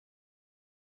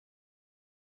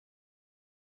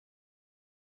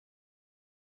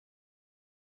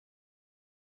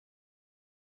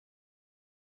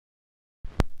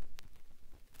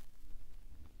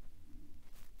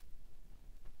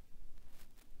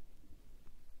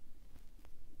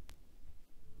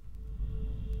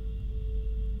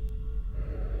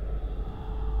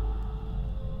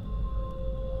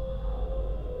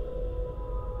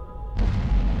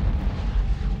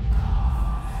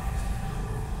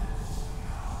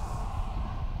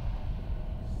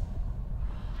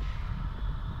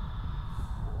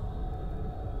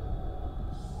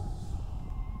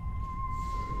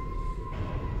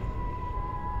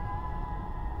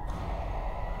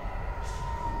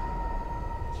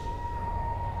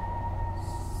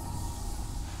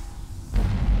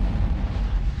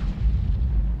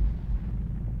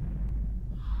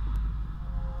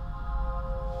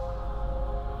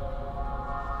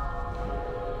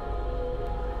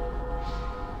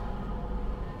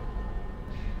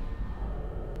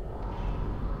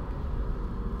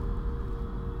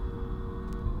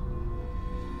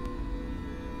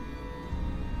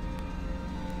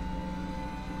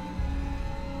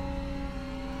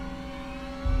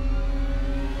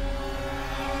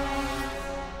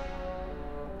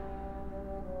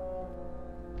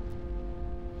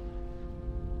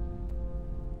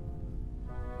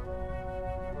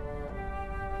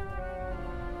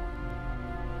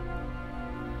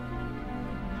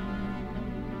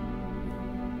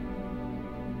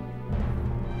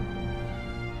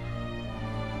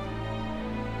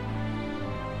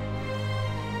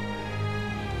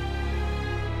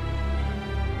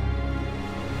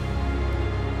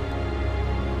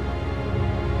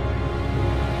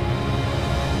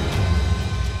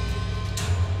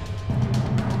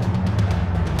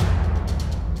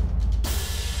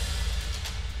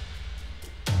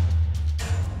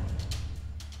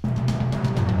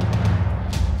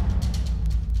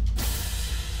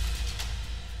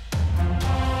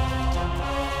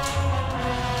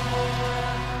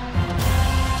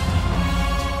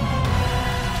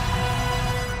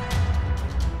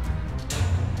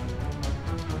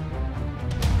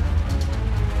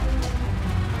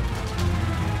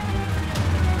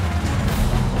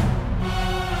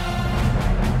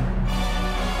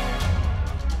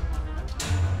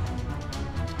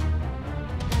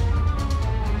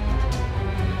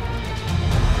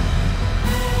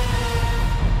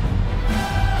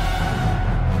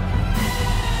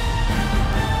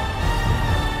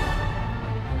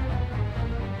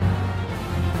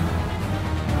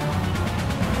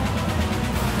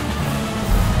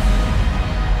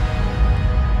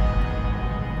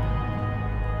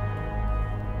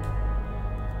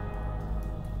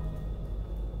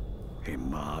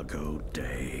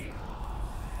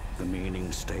The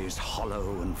meaning stays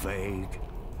hollow and vague.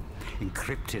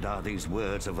 Encrypted are these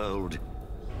words of old.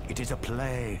 It is a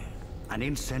play, an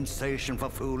insensation for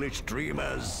foolish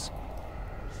dreamers.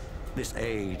 This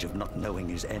age of not knowing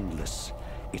is endless.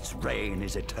 Its reign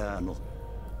is eternal.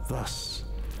 Thus,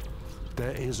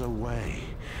 there is a way.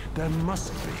 There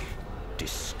must be.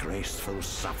 Disgraceful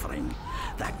suffering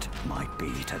that might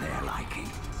be to their liking.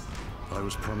 I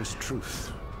was promised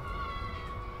truth,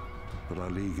 but our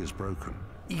league is broken.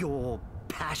 Your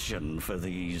passion for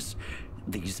these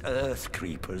earth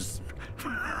creepers,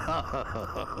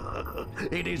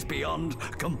 it is beyond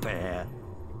compare.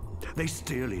 They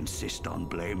still insist on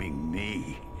blaming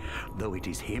me, though it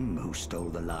is him who stole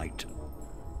the light.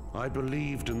 I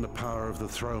believed in the power of the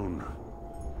throne.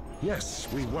 Yes,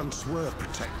 we once were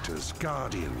protectors,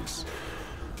 guardians,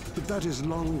 but that is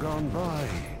long gone by.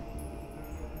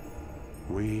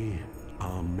 We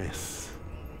are myth,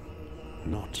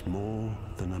 not more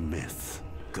than a myth.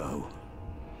 Go.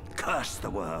 Curse the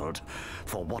world,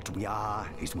 for what we are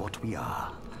is what we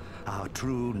are. Our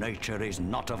true nature is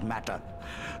not of matter.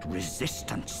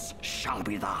 Resistance shall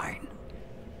be thine.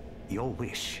 Your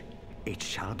wish, it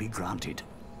shall be granted.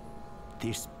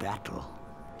 This battle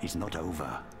is not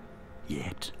over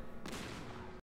yet.